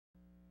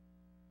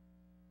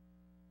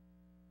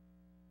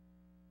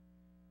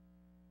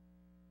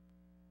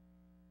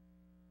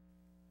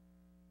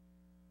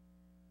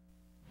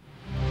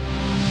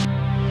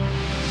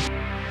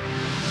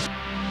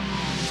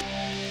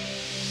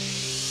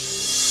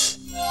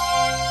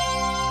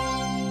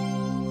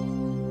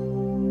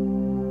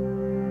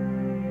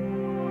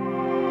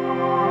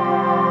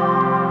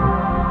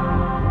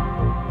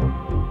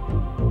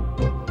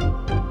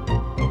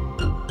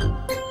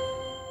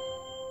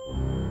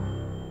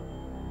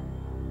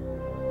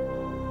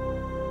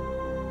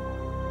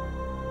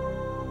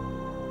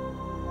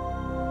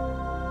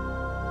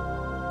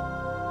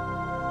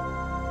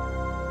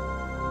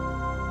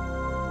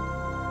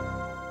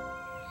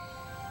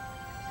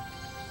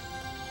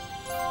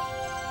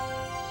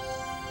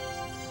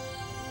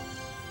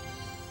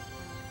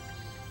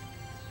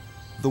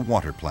the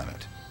water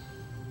planet.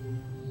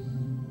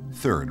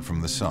 Third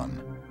from the Sun,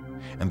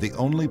 and the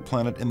only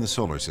planet in the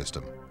solar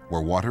system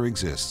where water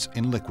exists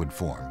in liquid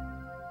form.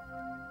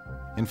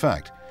 In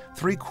fact,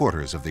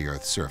 3/4 of the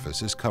Earth's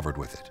surface is covered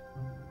with it.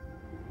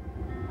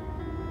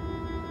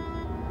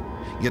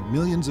 Yet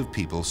millions of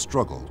people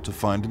struggle to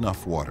find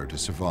enough water to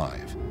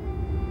survive.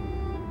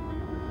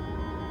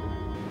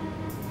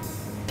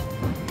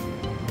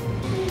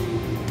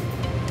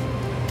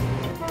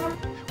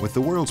 With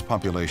the world's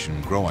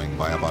population growing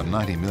by about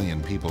 90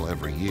 million people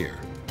every year,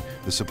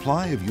 the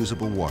supply of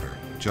usable water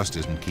just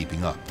isn't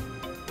keeping up.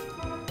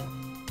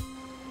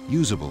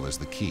 Usable is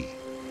the key.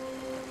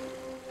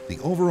 The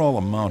overall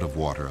amount of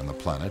water on the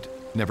planet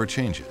never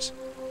changes.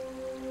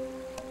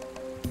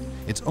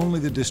 It's only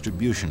the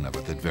distribution of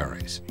it that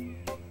varies.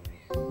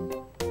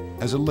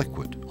 As a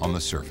liquid on the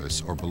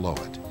surface or below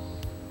it.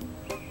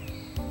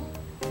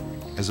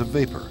 As a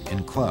vapor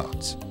in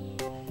clouds.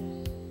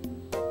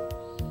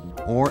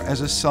 Or as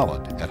a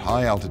solid at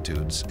high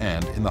altitudes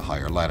and in the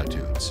higher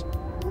latitudes.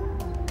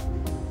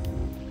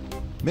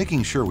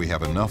 Making sure we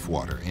have enough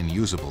water in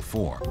usable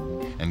form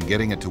and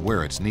getting it to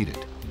where it's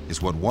needed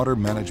is what water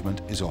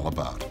management is all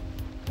about.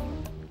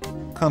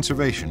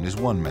 Conservation is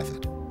one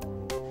method.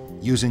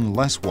 Using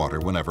less water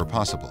whenever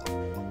possible.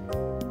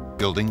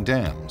 Building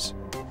dams,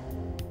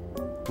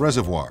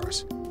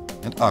 reservoirs,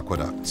 and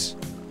aqueducts.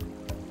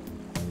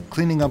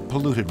 Cleaning up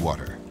polluted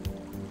water.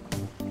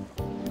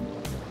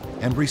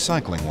 And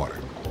recycling water,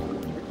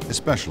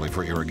 especially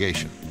for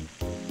irrigation.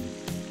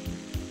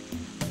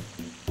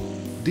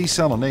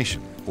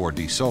 Desalination, or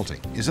desalting,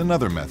 is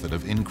another method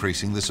of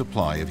increasing the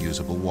supply of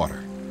usable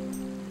water.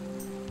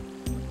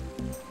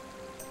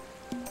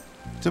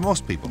 To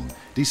most people,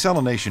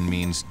 desalination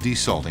means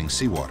desalting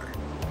seawater,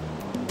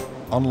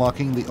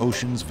 unlocking the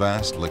ocean's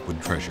vast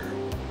liquid treasure.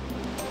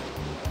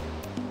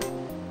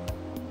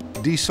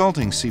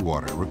 Desalting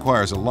seawater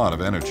requires a lot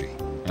of energy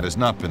and has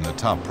not been the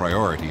top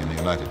priority in the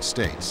United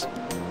States.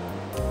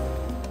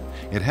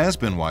 It has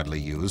been widely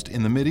used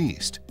in the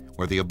Mideast,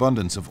 where the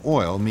abundance of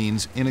oil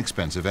means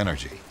inexpensive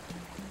energy.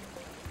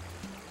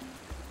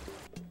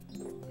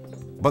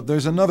 But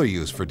there's another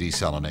use for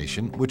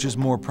desalination which is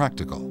more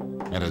practical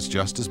and has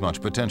just as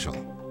much potential.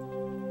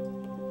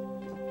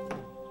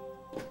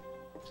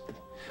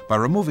 By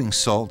removing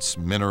salts,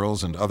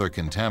 minerals, and other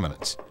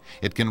contaminants,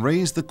 it can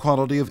raise the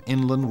quality of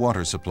inland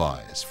water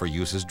supplies for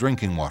use as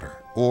drinking water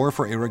or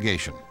for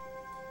irrigation.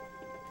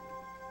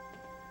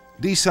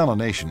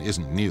 Desalination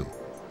isn't new.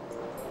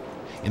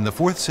 In the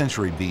 4th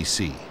century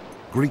BC,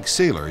 Greek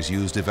sailors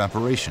used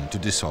evaporation to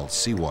desalt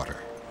seawater.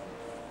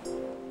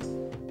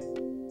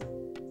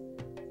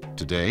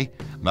 Today,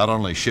 not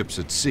only ships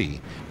at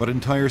sea, but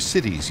entire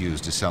cities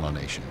use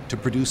desalination to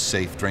produce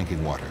safe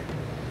drinking water.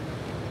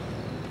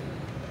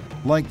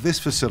 Like this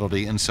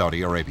facility in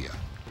Saudi Arabia.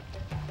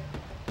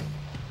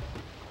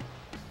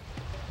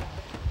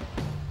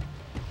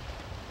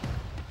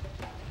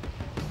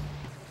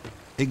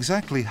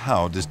 Exactly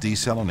how does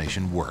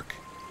desalination work?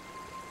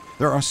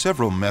 There are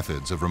several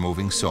methods of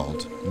removing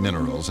salt,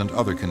 minerals, and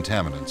other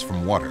contaminants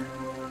from water.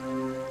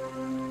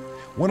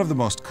 One of the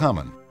most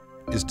common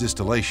is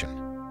distillation.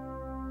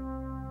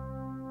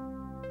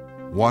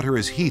 Water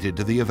is heated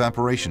to the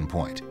evaporation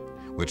point,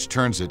 which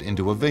turns it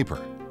into a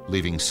vapor,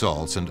 leaving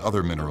salts and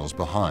other minerals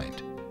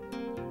behind.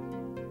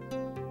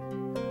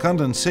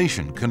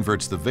 Condensation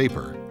converts the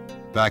vapor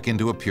back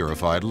into a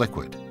purified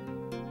liquid.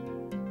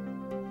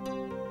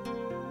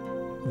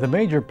 The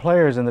major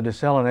players in the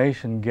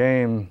desalination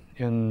game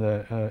in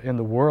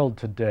the world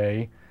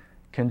today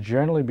can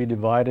generally be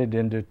divided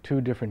into two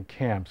different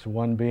camps,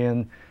 one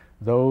being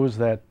those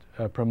that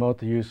promote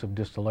the use of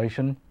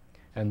distillation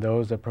and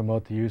those that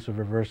promote the use of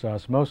reverse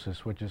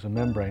osmosis, which is a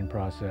membrane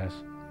process.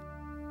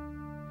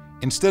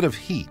 Instead of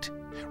heat,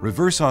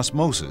 reverse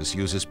osmosis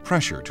uses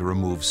pressure to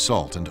remove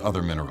salt and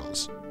other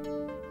minerals.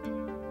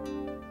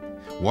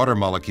 Water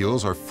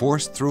molecules are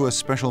forced through a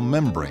special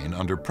membrane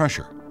under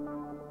pressure,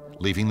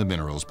 leaving the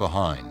minerals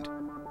behind.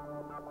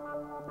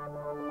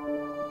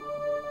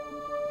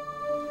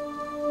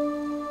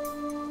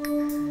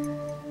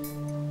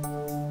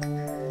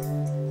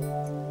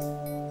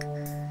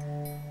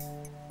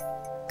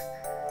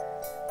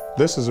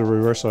 This is a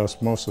reverse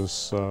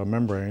osmosis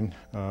membrane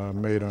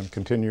made on a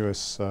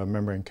continuous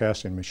membrane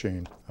casting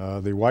machine.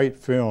 The white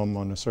film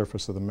on the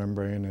surface of the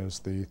membrane is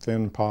the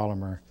thin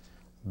polymer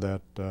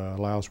that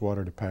allows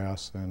water to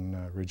pass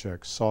and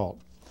rejects salt.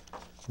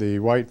 The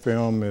white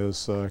film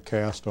is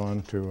cast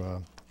onto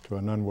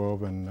an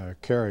unwoven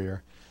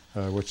carrier,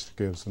 which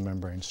gives the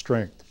membrane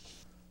strength.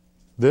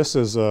 This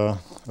is a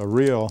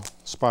real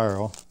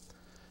spiral.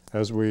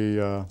 As we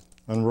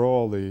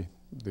unroll the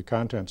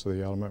contents of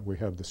the element, we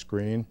have the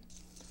screen,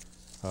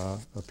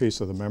 a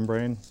piece of the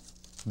membrane.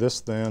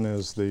 This then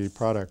is the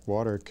product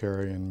water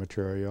carrying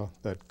material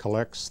that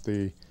collects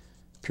the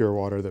pure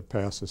water that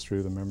passes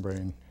through the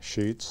membrane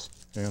sheets,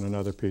 and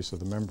another piece of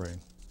the membrane.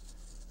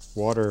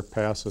 Water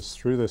passes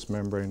through this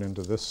membrane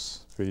into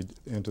this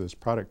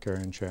product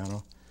carrying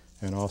channel,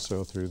 and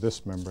also through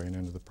this membrane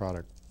into the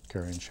product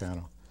carrying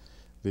channel.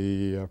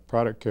 The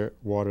product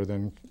water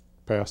then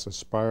passes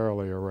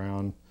spirally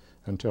around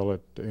until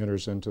it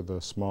enters into the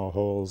small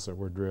holes that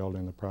were drilled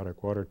in the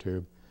product water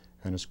tube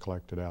and is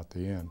collected out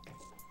the end.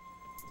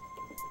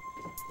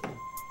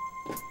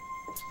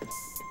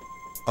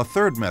 A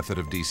third method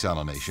of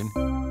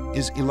desalination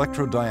is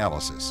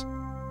electrodialysis.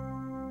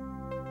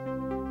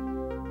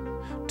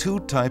 Two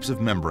types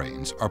of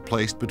membranes are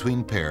placed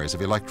between pairs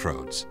of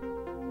electrodes.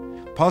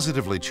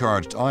 Positively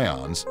charged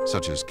ions,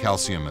 such as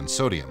calcium and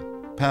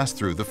sodium, pass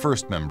through the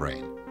first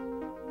membrane.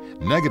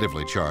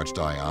 Negatively charged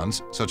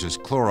ions, such as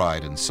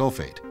chloride and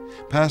sulfate,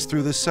 pass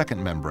through the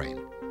second membrane,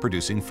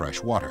 producing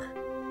fresh water.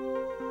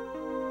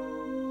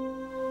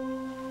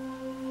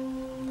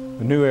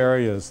 The new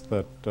areas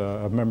that,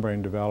 of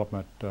membrane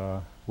development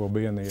will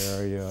be in the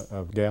area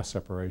of gas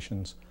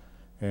separations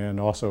and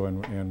also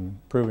in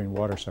improving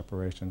water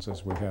separations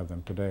as we have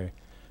them today.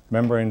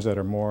 Membranes that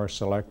are more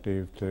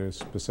selective to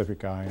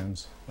specific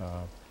ions,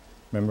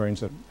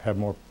 membranes that have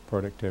more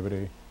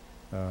productivity,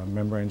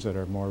 membranes that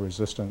are more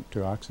resistant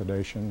to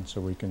oxidation,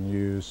 so we can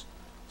use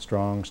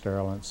strong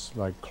sterilants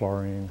like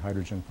chlorine,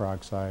 hydrogen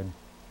peroxide,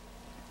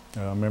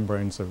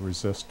 membranes that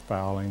resist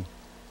fouling.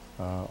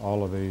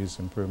 All of these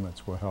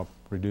improvements will help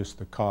reduce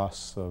the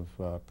costs of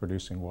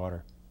producing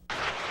water.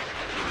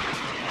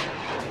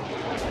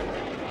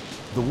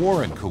 The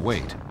war in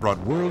Kuwait brought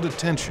world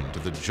attention to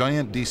the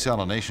giant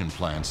desalination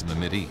plants in the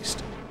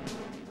Mideast.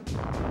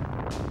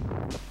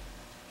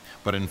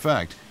 But in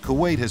fact,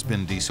 Kuwait has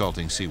been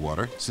desalting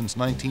seawater since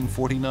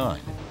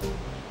 1949.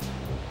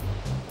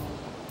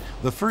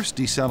 The first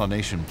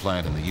desalination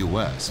plant in the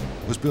U.S.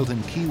 was built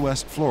in Key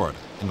West, Florida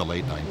in the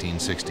late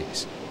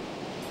 1960s.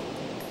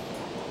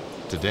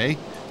 Today,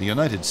 the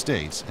United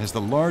States has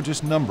the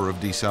largest number of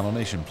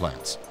desalination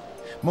plants,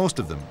 most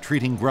of them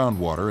treating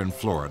groundwater in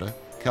Florida,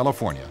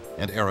 California,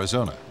 and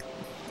Arizona.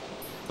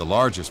 The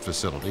largest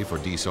facility for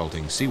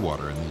desalting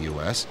seawater in the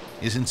U.S.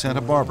 is in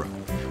Santa Barbara,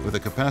 with a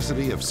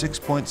capacity of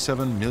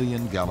 6.7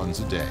 million gallons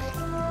a day.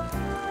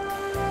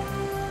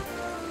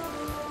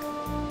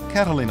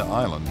 Catalina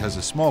Island has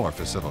a smaller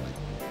facility,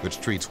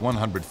 which treats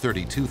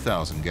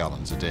 132,000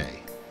 gallons a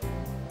day.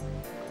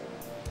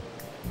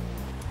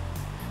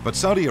 But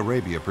Saudi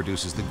Arabia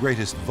produces the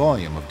greatest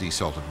volume of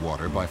desalted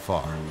water by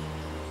far.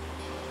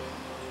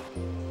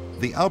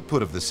 The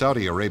output of the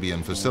Saudi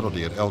Arabian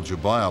facility at El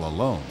Jubail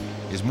alone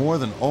is more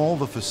than all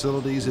the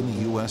facilities in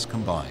the U.S.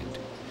 combined,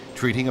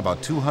 treating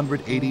about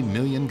 280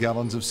 million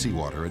gallons of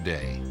seawater a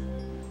day.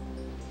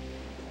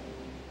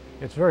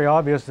 It's very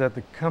obvious that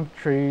the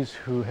countries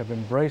who have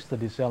embraced the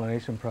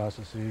desalination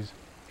processes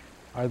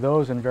are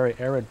those in very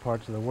arid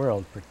parts of the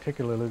world,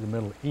 particularly the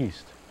Middle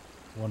East.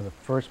 One of the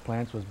first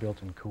plants was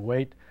built in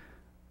Kuwait.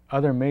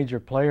 Other major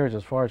players,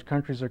 as far as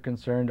countries are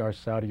concerned, are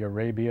Saudi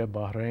Arabia,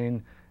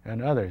 Bahrain,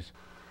 and others.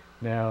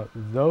 Now,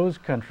 those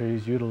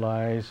countries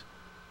utilize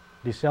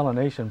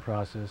desalination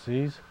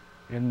processes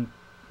in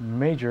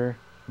major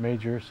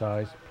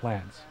sized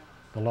plants.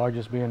 The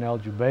largest being El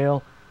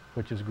Jubail,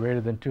 which is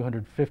greater than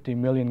 250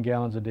 million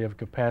gallons a day of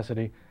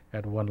capacity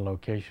at one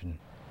location.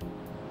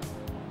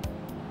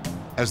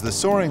 As the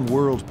soaring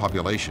world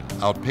population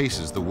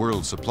outpaces the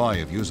world's supply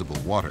of usable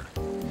water,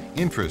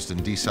 interest in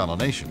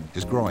desalination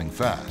is growing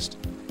fast.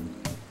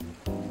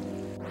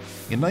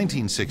 In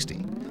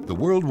 1960, the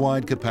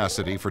worldwide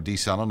capacity for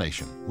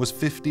desalination was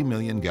 50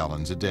 million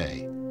gallons a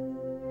day.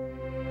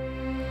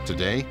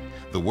 Today,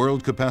 the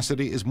world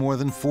capacity is more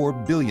than 4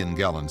 billion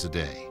gallons a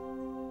day.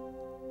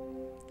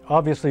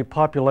 Obviously,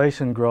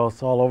 population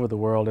growth all over the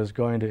world is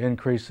going to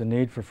increase the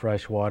need for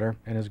fresh water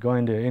and is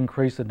going to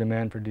increase the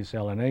demand for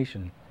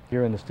desalination.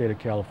 Here in the state of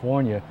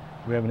California,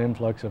 we have an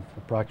influx of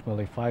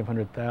approximately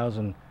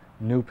 500,000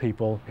 new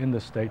people in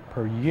the state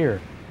per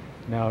year.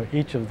 Now,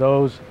 each of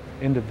those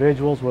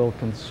individuals will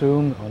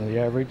consume, on the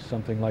average,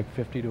 something like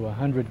 50 to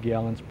 100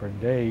 gallons per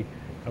day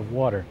of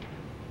water.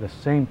 The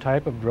same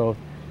type of growth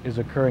is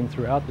occurring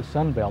throughout the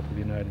Sun Belt of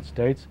the United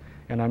States,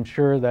 and I'm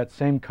sure that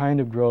same kind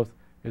of growth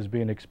is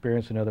being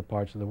experienced in other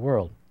parts of the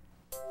world.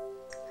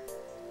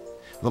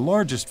 The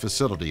largest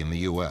facility in the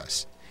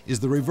U.S. is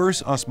the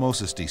reverse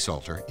osmosis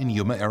desalter in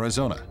Yuma,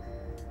 Arizona.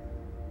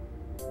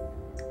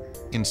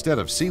 Instead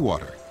of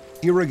seawater,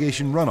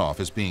 irrigation runoff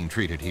is being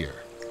treated here.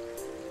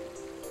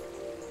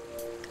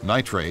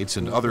 Nitrates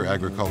and other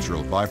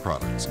agricultural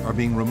byproducts are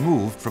being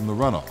removed from the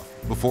runoff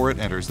before it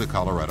enters the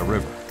Colorado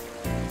River.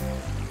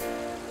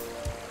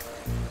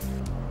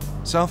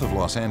 South of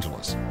Los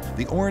Angeles,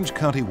 the Orange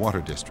County Water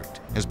District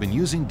has been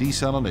using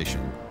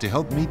desalination to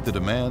help meet the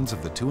demands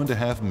of the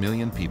 2.5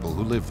 million people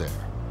who live there.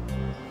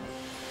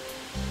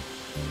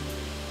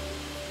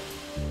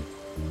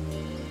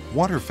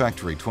 Water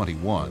Factory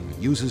 21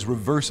 uses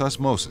reverse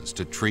osmosis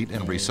to treat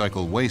and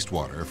recycle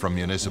wastewater from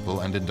municipal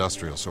and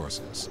industrial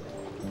sources.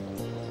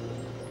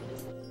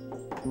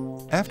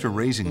 After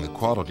raising the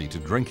quality to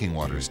drinking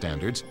water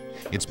standards,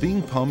 it's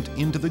being pumped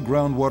into the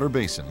groundwater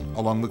basin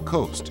along the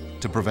coast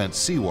to prevent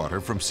seawater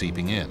from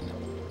seeping in.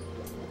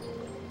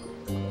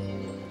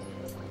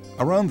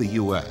 Around the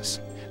U.S.,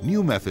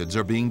 New methods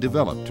are being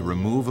developed to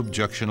remove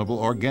objectionable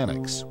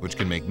organics, which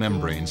can make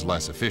membranes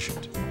less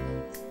efficient.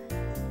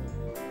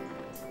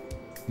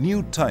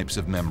 New types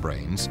of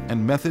membranes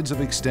and methods of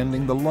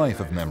extending the life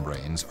of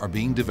membranes are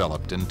being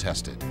developed and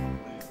tested.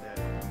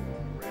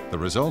 The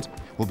result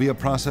will be a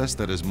process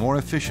that is more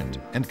efficient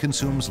and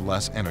consumes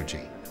less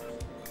energy.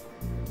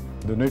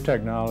 The new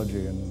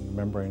technology in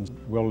membranes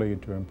will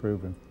lead to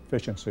improved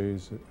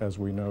efficiencies as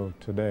we know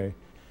today,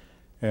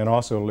 and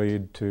also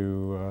lead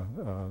to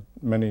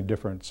many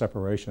different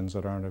separations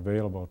that aren't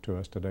available to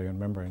us today in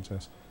membranes.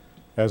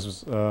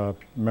 As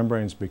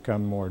membranes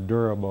become more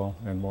durable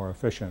and more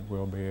efficient,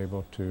 we'll be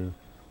able to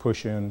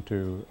push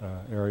into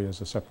areas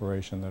of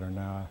separation that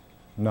are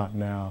not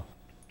now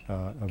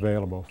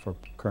available for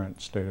current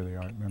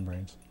state-of-the-art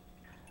membranes.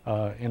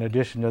 In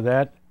addition to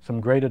that, some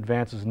great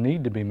advances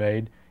need to be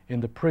made in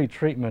the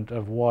pre-treatment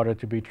of water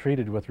to be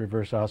treated with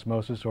reverse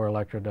osmosis or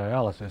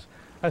electrodialysis.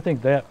 I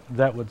think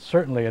that would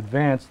certainly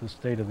advance the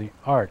state of the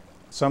art.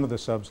 Some of the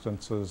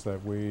substances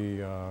that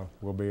we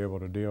will be able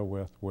to deal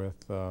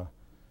with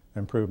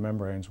improved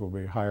membranes will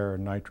be higher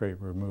nitrate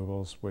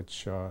removals,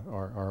 which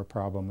are a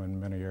problem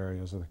in many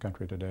areas of the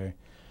country today.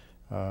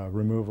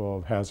 Removal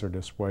of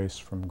hazardous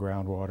waste from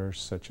groundwaters,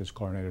 such as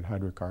chlorinated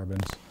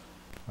hydrocarbons,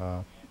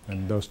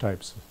 and those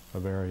types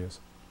of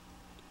areas.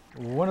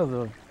 One of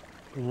the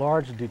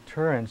large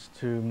deterrents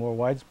to more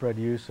widespread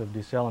use of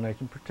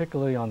desalination,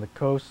 particularly on the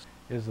coast,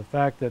 is the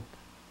fact that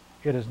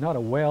it is not a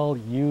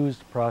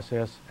well-used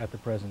process at the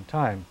present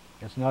time.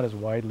 It's not as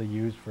widely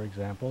used, for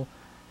example,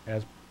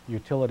 as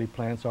utility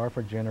plants are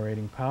for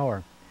generating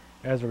power.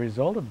 As a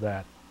result of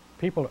that,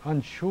 people are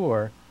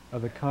unsure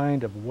of the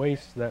kind of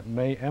waste that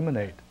may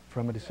emanate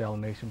from a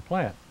desalination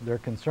plant. They're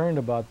concerned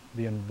about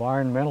the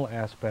environmental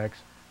aspects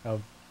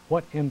of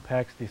what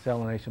impacts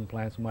desalination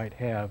plants might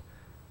have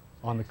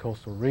on the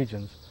coastal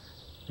regions.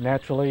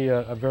 Naturally,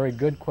 a very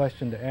good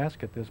question to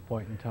ask at this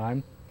point in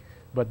time,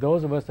 but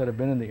those of us that have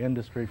been in the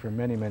industry for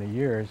many, many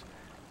years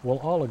will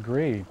all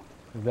agree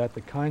that the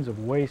kinds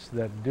of waste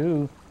that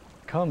do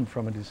come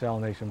from a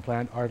desalination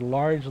plant are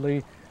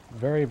largely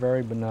very,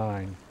 very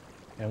benign,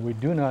 and we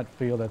do not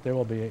feel that there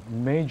will be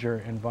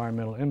major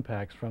environmental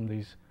impacts from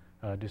these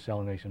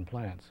desalination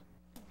plants.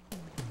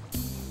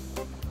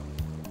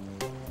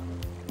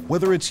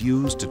 Whether it's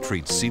used to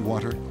treat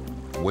seawater,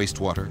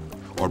 wastewater,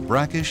 or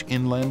brackish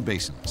inland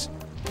basins,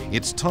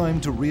 it's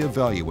time to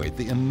reevaluate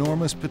the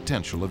enormous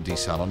potential of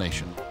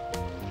desalination.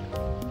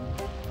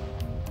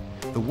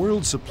 The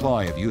world's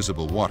supply of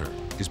usable water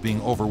is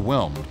being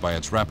overwhelmed by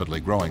its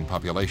rapidly growing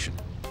population.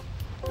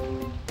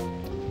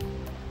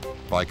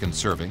 By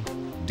conserving,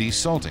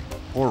 desalting,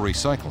 or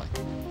recycling,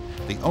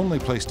 the only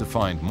place to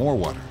find more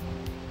water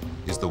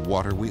is the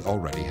water we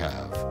already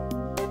have.